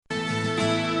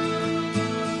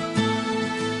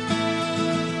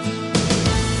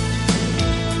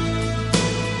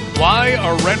Why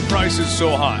are rent prices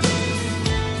so high?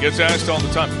 Gets asked all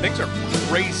the time. Things are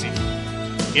crazy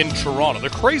in Toronto. They're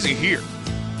crazy here.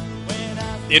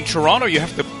 In Toronto, you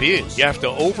have to bid. You have to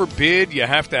overbid. You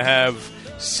have to have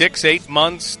 6, 8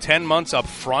 months, 10 months up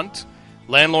front.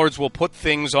 Landlords will put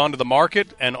things onto the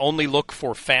market and only look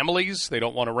for families. They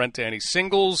don't want to rent to any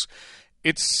singles.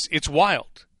 It's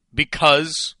wild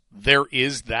because there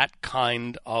is that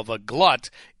kind of a glut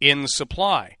in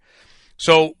supply.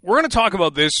 So we're going to talk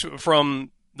about this from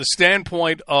the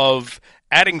standpoint of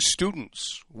adding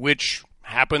students, which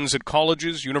happens at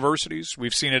colleges, universities.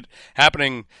 We've seen it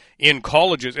happening in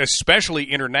colleges, especially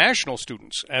international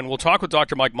students. And we'll talk with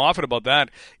Dr. Mike Moffat about that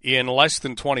in less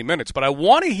than 20 minutes. But I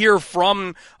want to hear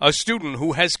from a student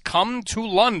who has come to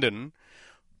London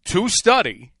to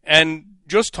study and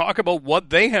just talk about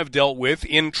what they have dealt with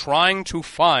in trying to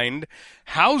find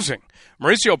housing.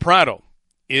 Maurico Prado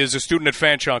is a student at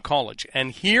Fanshawe College,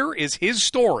 and here is his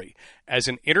story as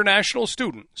an international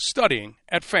student studying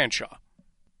at Fanshawe.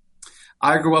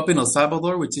 I grew up in El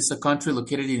Salvador, which is a country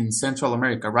located in Central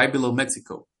America, right below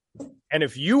Mexico. And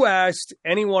if you asked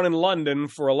anyone in London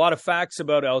for a lot of facts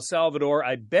about El Salvador,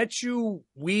 I bet you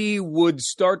we would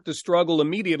start the struggle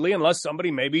immediately unless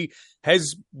somebody maybe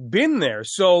has been there.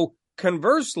 So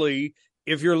conversely,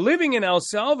 if you're living in El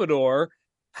Salvador,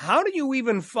 how do you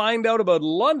even find out about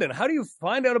London? How do you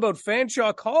find out about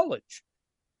Fanshawe College?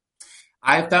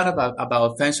 I found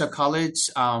about Fanshawe College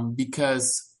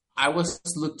because I was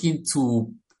looking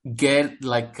to get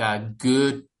like a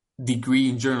good degree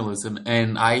in journalism,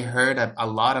 and I heard a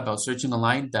lot about searching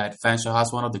online that Fanshawe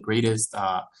has one of the greatest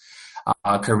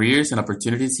careers and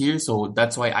opportunities here. So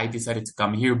that's why I decided to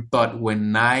come here. But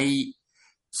when I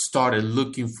started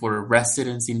looking for a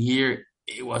residence in here,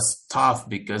 it was tough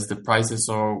because the prices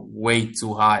are way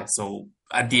too high. So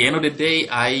at the end of the day,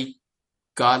 I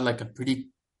got like a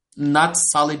pretty not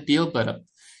solid deal, but a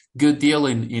good deal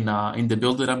in the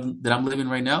building that I'm living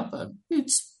right now. But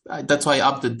that's why I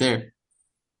opted there.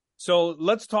 So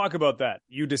let's talk about that.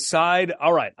 You decide,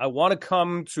 all right, I want to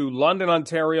come to London,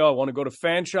 Ontario. I want to go to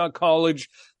Fanshawe College.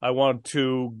 I want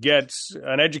to get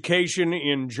an education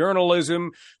in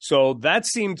journalism. So that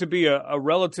seemed to be a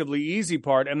relatively easy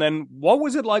part. And then what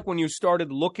was it like when you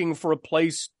started looking for a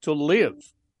place to live?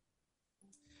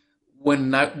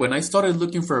 When I started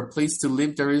looking for a place to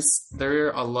live, there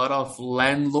are a lot of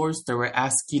landlords that were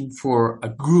asking for a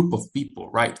group of people,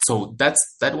 right? So that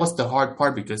was the hard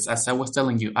part because, as I was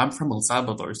telling you, I'm from El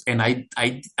Salvador, and I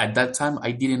at that time I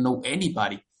didn't know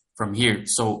anybody from here.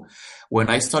 So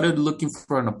when I started looking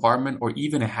for an apartment or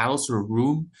even a house or a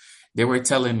room, they were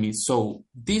telling me, so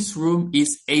this room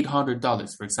is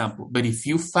 $800, for example, but if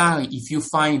you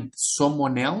find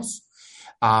someone else,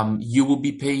 you will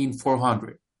be paying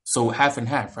 $400. So half and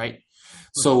half, right?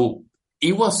 So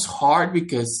it was hard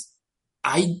because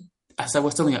as I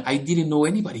was telling you, I didn't know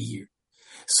anybody here.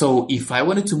 So if I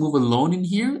wanted to move alone in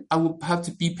here, I would have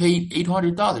to be paid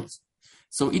 $800.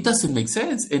 So it doesn't make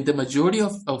sense. And the majority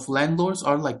of landlords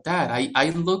are like that.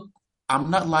 I'm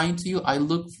not lying to you. I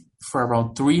looked for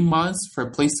around 3 months for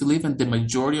a place to live, and the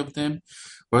majority of them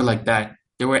were like that.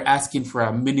 They were asking for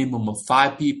a minimum of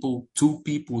 5 people, 2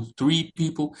 people, 3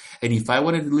 people. And if I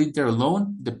wanted to live there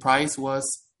alone, the price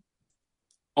was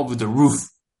over the roof.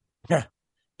 Yeah,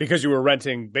 because you were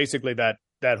renting basically that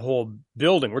whole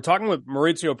building. We're talking with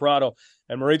Maurico Prado,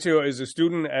 and Mauricio is a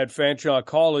student at Fanshawe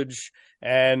College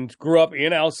and grew up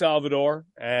in El Salvador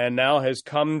and now has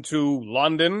come to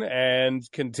London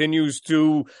and continues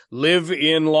to live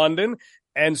in London.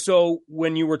 And so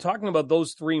when you were talking about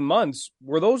those 3 months,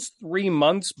 were those 3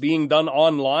 months being done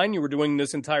online? You were doing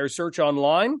this entire search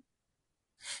online?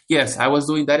 Yes, I was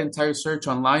doing that entire search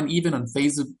online, even on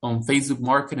Facebook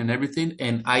Market and everything.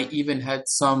 And I even had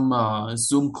some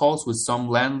Zoom calls with some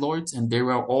landlords, and they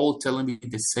were all telling me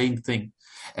the same thing.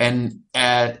 And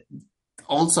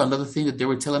also another thing that they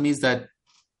were telling me is that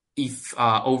if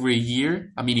over a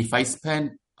year, I mean, if I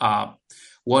spend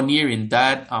 1 year in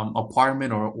that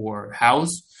apartment or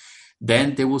house,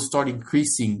 then they will start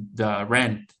increasing the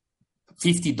rent,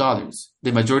 $50.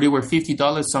 The majority were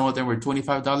 $50. Some of them were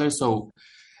 $25. So,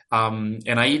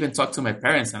 and I even talked to my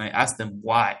parents and I asked them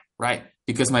why, right?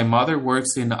 Because my mother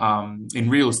works in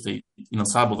real estate in El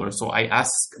Salvador. So I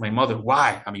asked my mother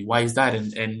why. I mean, why is that?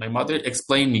 And my mother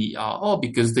explained me,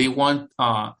 because they want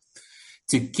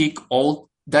to kick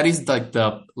all. That is like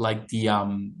the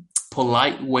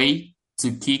polite way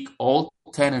to kick all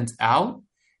tenants out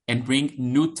and bring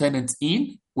new tenants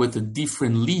in with a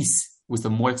different lease, with a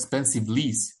more expensive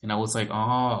lease. And I was like,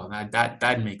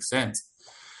 that makes sense.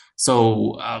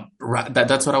 So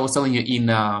that's what I was telling you. In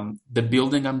the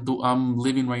building I'm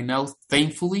living right now,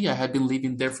 thankfully, I have been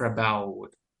living there for about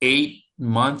 8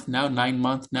 months now, 9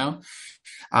 months now,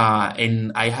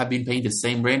 and I have been paying the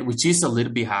same rent, which is a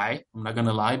little bit high. I'm not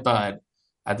gonna lie, but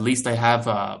at least I have,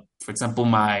 for example,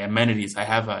 my amenities. I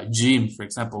have a gym, for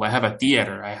example. I have a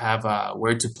theater. I have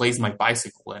where to place my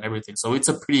bicycle and everything. So it's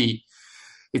a pretty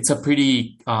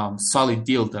solid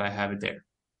deal that I have it there.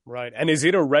 Right. And is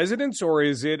it a residence or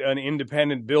is it an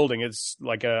independent building? It's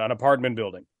like an apartment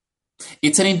building.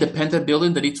 It's an independent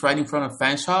building that it's right in front of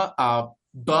Fanshawe,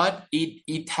 but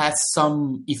it has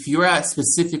some. If you're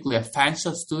specifically a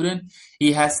Fanshawe student,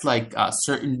 it has like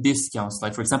certain discounts.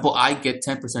 Like for example, I get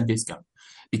 10% discount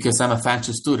because I'm a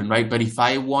Fanshawe student, right? But if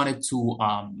I wanted to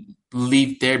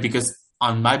live there, because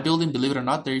on my building, believe it or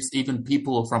not, there's even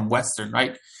people from Western,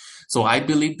 right? So I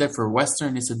believe that for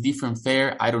Western, it's a different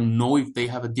fare. I don't know if they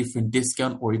have a different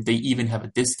discount or if they even have a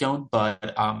discount,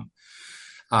 but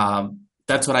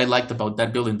that's what I liked about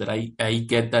that building, that I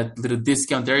get that little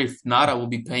discount there. If not, I will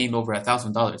be paying over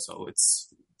 $1,000. So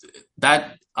it's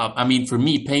that. I mean, for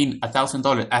me, paying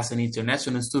 $1,000 as an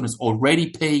international student is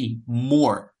already paying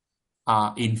more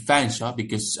in Fanshawe,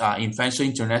 because in Fanshawe,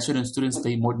 international students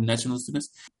pay more than national students.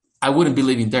 I wouldn't be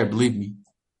living there, believe me.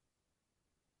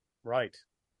 Right.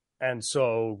 And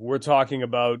so we're talking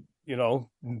about,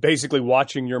 basically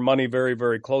watching your money very,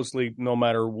 very closely, no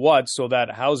matter what. So that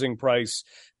housing price,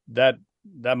 that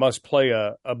must play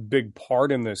a big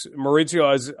part in this.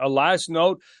 Mauricio, as a last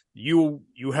note, you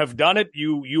have done it.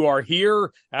 You are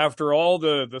here after all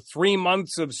the 3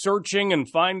 months of searching and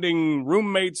finding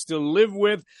roommates to live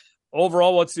with.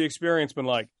 Overall, what's the experience been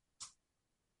like?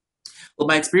 Well,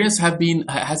 my experience has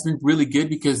been really good,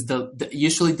 because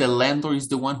usually the landlord is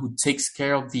the one who takes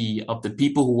care of the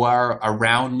people who are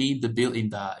around me,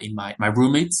 in my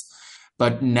roommates.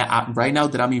 But now, right now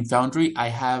that I'm in Foundry, I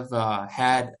have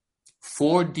had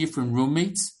 4 different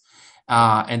roommates,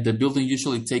 and the building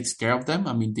usually takes care of them.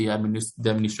 I mean, the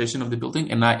administration of the building,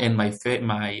 and my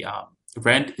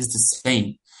rent is the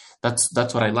same.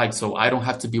 That's what I like. So I don't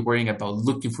have to be worrying about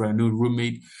looking for a new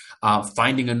roommate,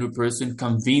 finding a new person,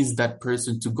 convince that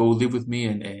person to go live with me,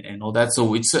 and all that.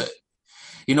 So it's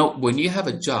when you have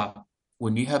a job,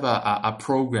 when you have a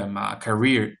program, a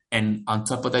career, and on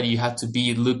top of that, you have to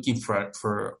be looking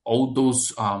for all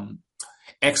those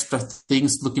extra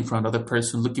things, looking for another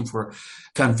person, looking for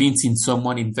convincing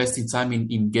someone, investing time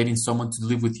in getting someone to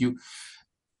live with you.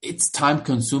 It's time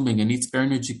consuming and it's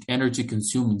energy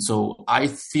consuming. So I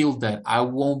feel that I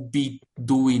won't be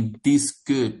doing this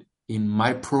good in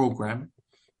my program,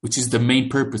 which is the main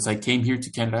purpose I came here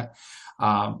to Canada,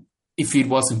 if it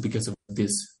wasn't because of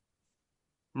this.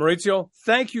 Mauricio,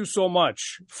 thank you so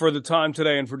much for the time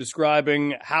today and for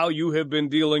describing how you have been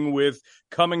dealing with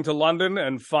coming to London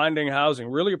and finding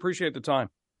housing. Really appreciate the time.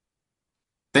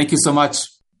 Thank you so much.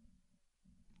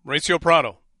 Maurico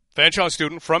Prado, Fanshawe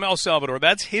student from El Salvador.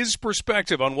 That's his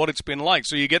perspective on what it's been like.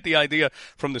 So you get the idea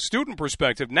from the student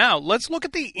perspective. Now, let's look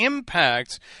at the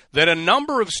impact that a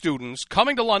number of students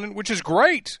coming to London, which is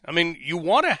great. I mean, you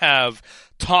want to have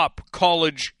top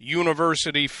college,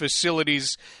 university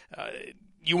facilities.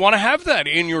 You want to have that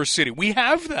in your city. We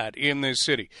have that in this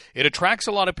city. It attracts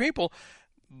a lot of people.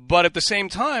 But at the same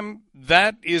time,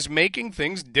 that is making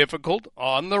things difficult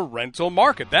on the rental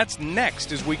market. That's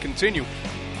next as we continue.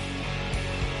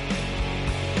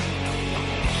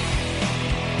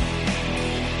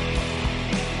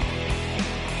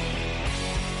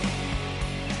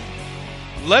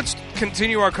 Let's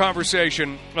continue our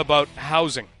conversation about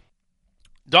housing.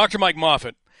 Dr. Mike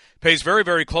Moffat pays very,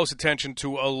 very close attention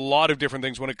to a lot of different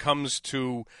things when it comes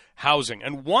to housing.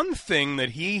 And one thing that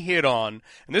he hit on,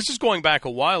 and this is going back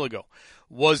a while ago,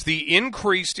 was the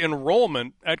increased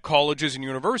enrollment at colleges and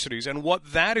universities and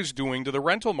what that is doing to the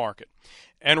rental market.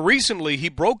 And recently he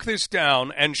broke this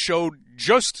down and showed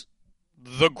just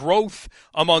the growth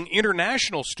among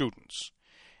international students.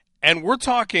 And we're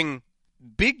talking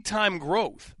big-time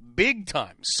growth, big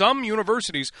time. Some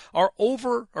universities are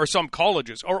over, or some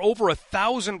colleges are over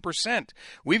 1,000%.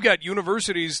 We've got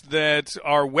universities that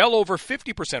are well over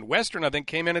 50%. Western, I think,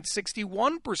 came in at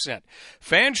 61%.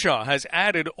 Fanshawe has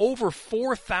added over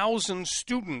 4,000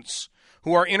 students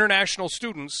who are international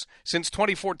students since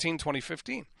 2014,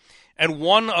 2015. And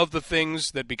one of the things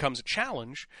that becomes a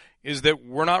challenge is that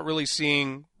we're not really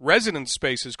seeing residence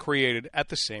spaces created at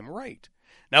the same rate.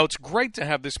 Now, it's great to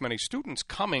have this many students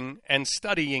coming and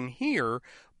studying here,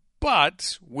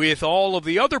 but with all of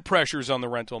the other pressures on the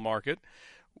rental market,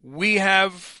 we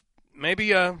have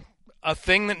maybe a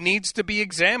thing that needs to be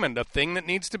examined, a thing that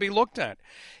needs to be looked at.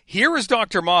 Here is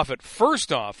Dr. Moffat,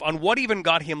 first off, on what even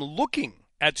got him looking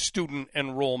at student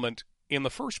enrollment in the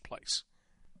first place?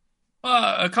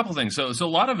 A couple things. So a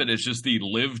lot of it is just the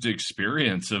lived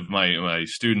experience of my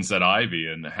students at Ivey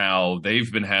and how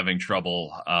they've been having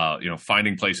trouble,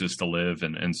 finding places to live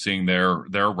and seeing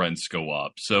their rents go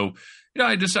up. So,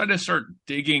 I decided to start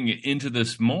digging into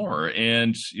this more.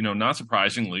 And, not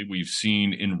surprisingly, we've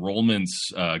seen enrollments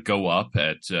go up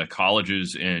at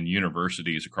colleges and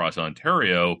universities across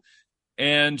Ontario.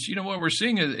 And, what we're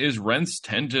seeing is rents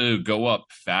tend to go up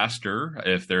faster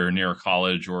if they're near a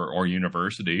college or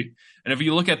university. And if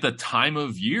you look at the time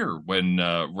of year when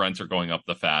rents are going up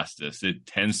the fastest, it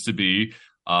tends to be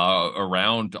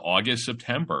around August,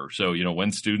 September. So,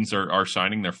 when students are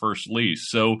signing their first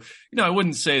lease. So, I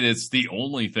wouldn't say that's the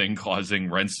only thing causing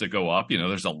rents to go up.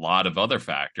 There's a lot of other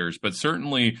factors, but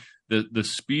certainly the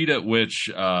speed at which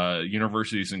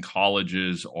universities and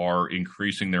colleges are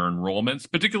increasing their enrollments,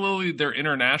 particularly their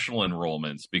international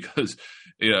enrollments, because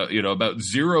about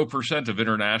 0% of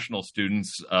international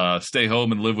students stay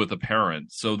home and live with a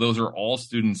parent. So those are all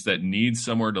students that need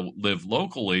somewhere to live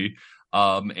locally.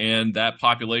 And that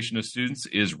population of students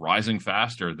is rising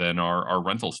faster than our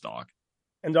rental stock.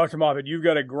 And Dr. Moffat, you've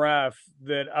got a graph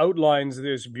that outlines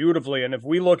this beautifully. And if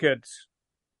we look at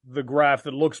the graph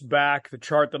that looks back, the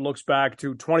chart that looks back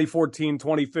to 2014,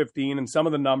 2015, and some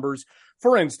of the numbers,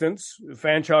 for instance,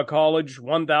 Fanshawe College,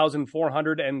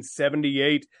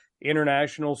 1,478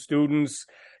 international students.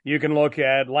 You can look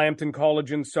at Lambton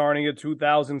College in Sarnia,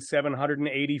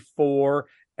 2,784.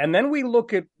 And then we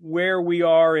look at where we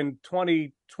are in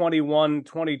 2021,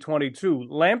 2022.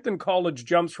 Lambton College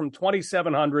jumps from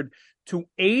 2,700 to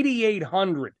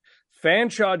 8,800.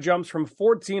 Fanshawe jumps from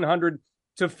 1,400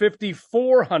 to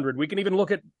 5,400. We can even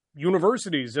look at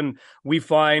universities and we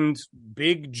find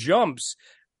big jumps.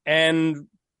 And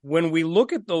when we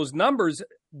look at those numbers,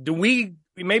 do we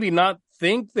maybe not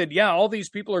think that, all these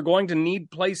people are going to need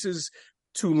places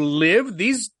to live?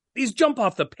 These jump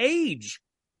off the page.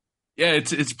 Yeah,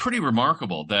 it's pretty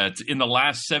remarkable that in the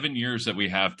last 7 years that we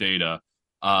have data,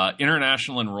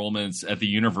 international enrollments at the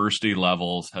university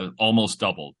levels have almost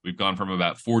doubled. We've gone from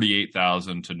about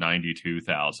 48,000 to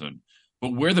 92,000.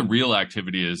 But where the real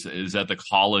activity is at the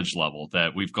college level,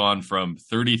 that we've gone from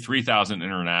 33,000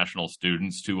 international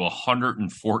students to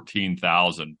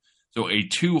 114,000. So a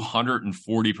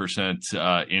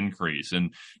 240% increase.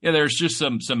 And there's just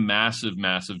some massive,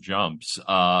 massive jumps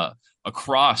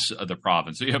across the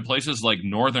province. So you have places like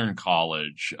Northern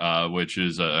College, which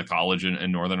is a college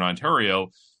in Northern Ontario.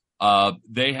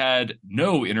 They had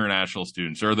no international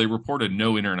students, or they reported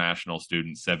no international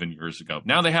students 7 years ago.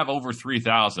 Now they have over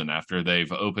 3,000 after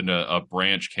they've opened a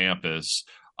branch campus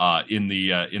in the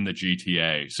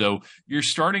GTA. So you're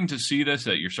starting to see this,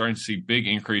 that you're starting to see big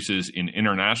increases in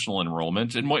international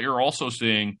enrollment. And what you're also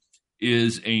seeing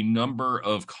is a number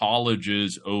of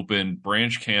colleges open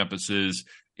branch campuses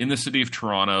in the city of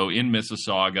Toronto, in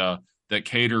Mississauga, that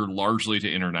cater largely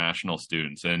to international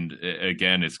students. And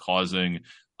again, it's causing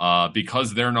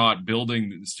because they're not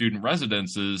building student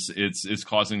residences, it's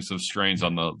causing some strains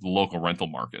on the local rental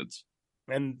markets.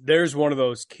 And there's one of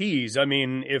those keys. I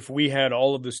mean, if we had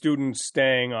all of the students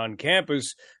staying on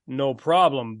campus, no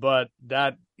problem. But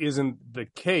that isn't the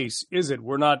case, is it?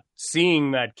 We're not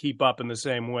seeing that keep up in the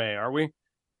same way, are we?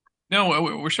 No,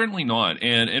 we're certainly not.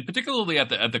 And particularly at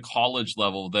the college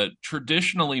level, that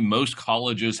traditionally most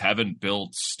colleges haven't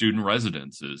built student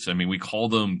residences. I mean, we call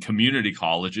them community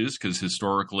colleges because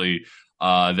historically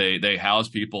they house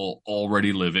people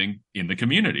already living in the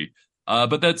community.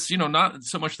 But that's, not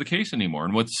so much the case anymore.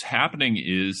 And what's happening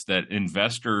is that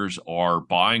investors are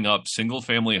buying up single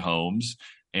family homes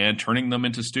and turning them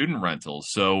into student rentals.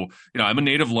 So, I'm a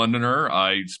native Londoner.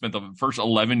 I spent the first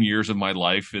 11 years of my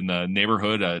life in the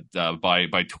neighborhood by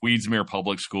Tweedsmuir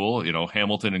Public School,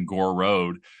 Hamilton and Gore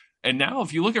Road. And now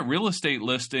if you look at real estate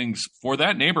listings for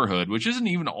that neighborhood, which isn't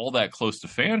even all that close to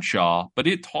Fanshawe, but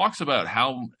it talks about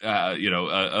how,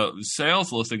 a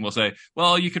sales listing will say,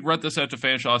 well, you could rent this out to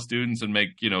Fanshawe students and make,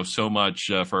 so much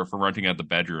for renting out the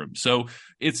bedroom. So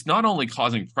it's not only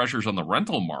causing pressures on the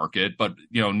rental market, but,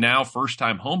 now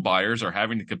first-time home buyers are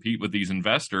having to compete with these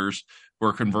investors who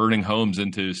are converting homes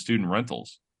into student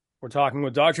rentals. We're talking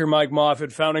with Dr. Mike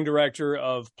Moffat, founding director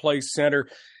of Place Center.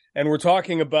 And we're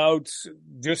talking about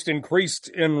just increased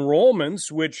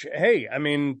enrollments, which, hey, I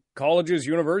mean, colleges,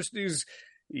 universities,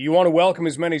 you want to welcome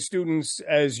as many students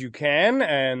as you can.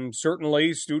 And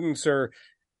certainly students are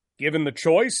given the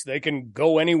choice. They can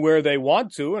go anywhere they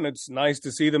want to. And it's nice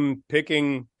to see them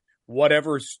picking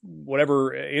whatever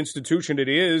institution it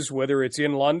is, whether it's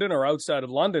in London or outside of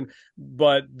London.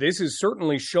 But this is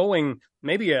certainly showing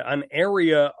maybe an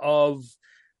area of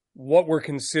what we're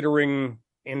considering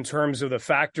in terms of the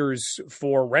factors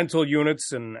for rental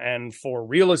units and for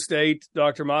real estate,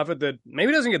 Dr. Moffat, that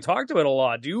maybe doesn't get talked about a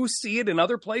lot. Do you see it in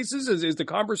other places? Is the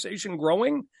conversation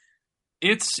growing?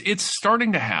 It's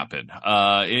starting to happen.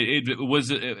 It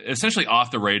was essentially off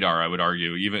the radar, I would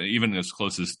argue, even as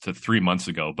close as to 3 months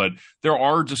ago. But there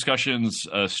are discussions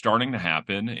starting to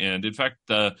happen. And in fact,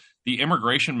 the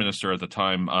immigration minister at the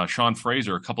time, Sean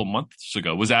Fraser, a couple months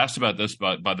ago, was asked about this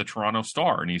by the Toronto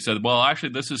Star. And he said, well,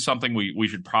 actually, this is something we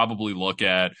should probably look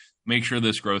at, make sure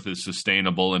this growth is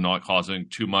sustainable and not causing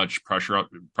too much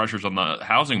pressures on the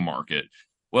housing market.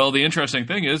 Well, the interesting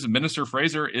thing is Minister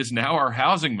Fraser is now our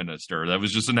housing minister. That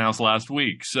was just announced last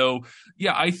week. So,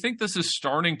 yeah, I think this is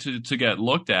starting to get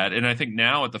looked at. And I think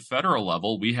now at the federal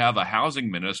level, we have a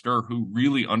housing minister who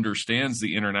really understands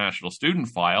the international student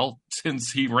file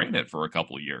since he ran it for a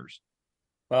couple of years.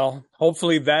 Well,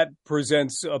 hopefully that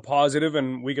presents a positive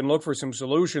and we can look for some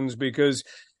solutions, because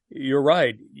you're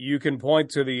right. You can point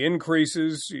to the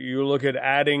increases. You look at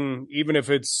adding, even if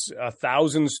it's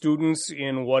 1,000 students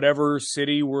in whatever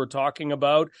city we're talking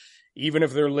about, even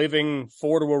if they're living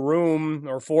 4 to a room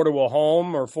or 4 to a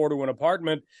home or 4 to an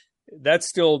apartment, that's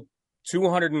still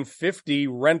 250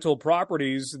 rental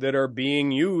properties that are being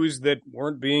used that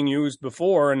weren't being used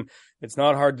before. And it's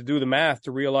not hard to do the math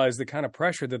to realize the kind of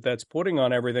pressure that that's putting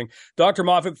on everything. Dr.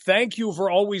 Moffat, thank you for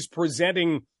always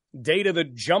presenting data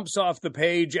that jumps off the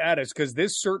page at us, because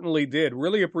this certainly did.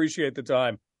 Really appreciate the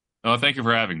time. Oh, thank you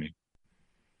for having me.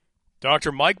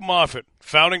 Dr. Mike Moffat,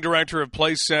 founding director of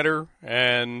Place Center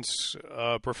and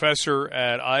professor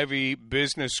at Ivey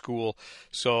Business School.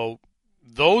 So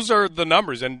those are the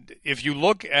numbers. And if you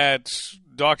look at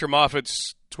Dr.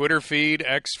 Moffat's Twitter feed,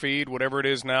 X feed, whatever it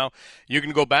is now, you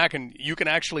can go back and you can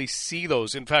actually see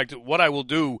those. In fact, what I will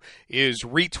do is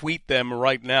retweet them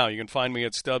right now. You can find me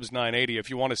at Stubbs 980 if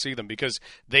you want to see them, because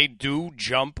they do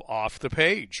jump off the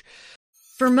page.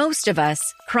 For most of us,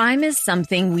 crime is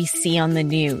something we see on the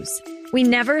news. We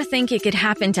never think it could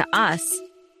happen to us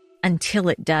until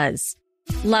it does.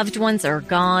 Loved ones are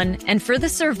gone, and for the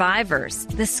survivors,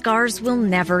 the scars will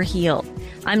never heal.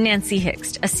 I'm Nancy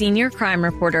Hixt, a senior crime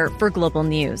reporter for Global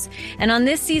News. And on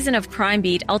this season of Crime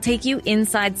Beat, I'll take you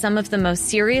inside some of the most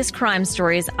serious crime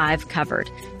stories I've covered.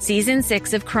 Season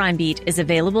 6 of Crime Beat is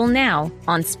available now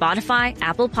on Spotify,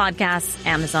 Apple Podcasts,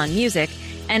 Amazon Music,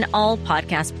 and all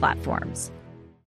podcast platforms.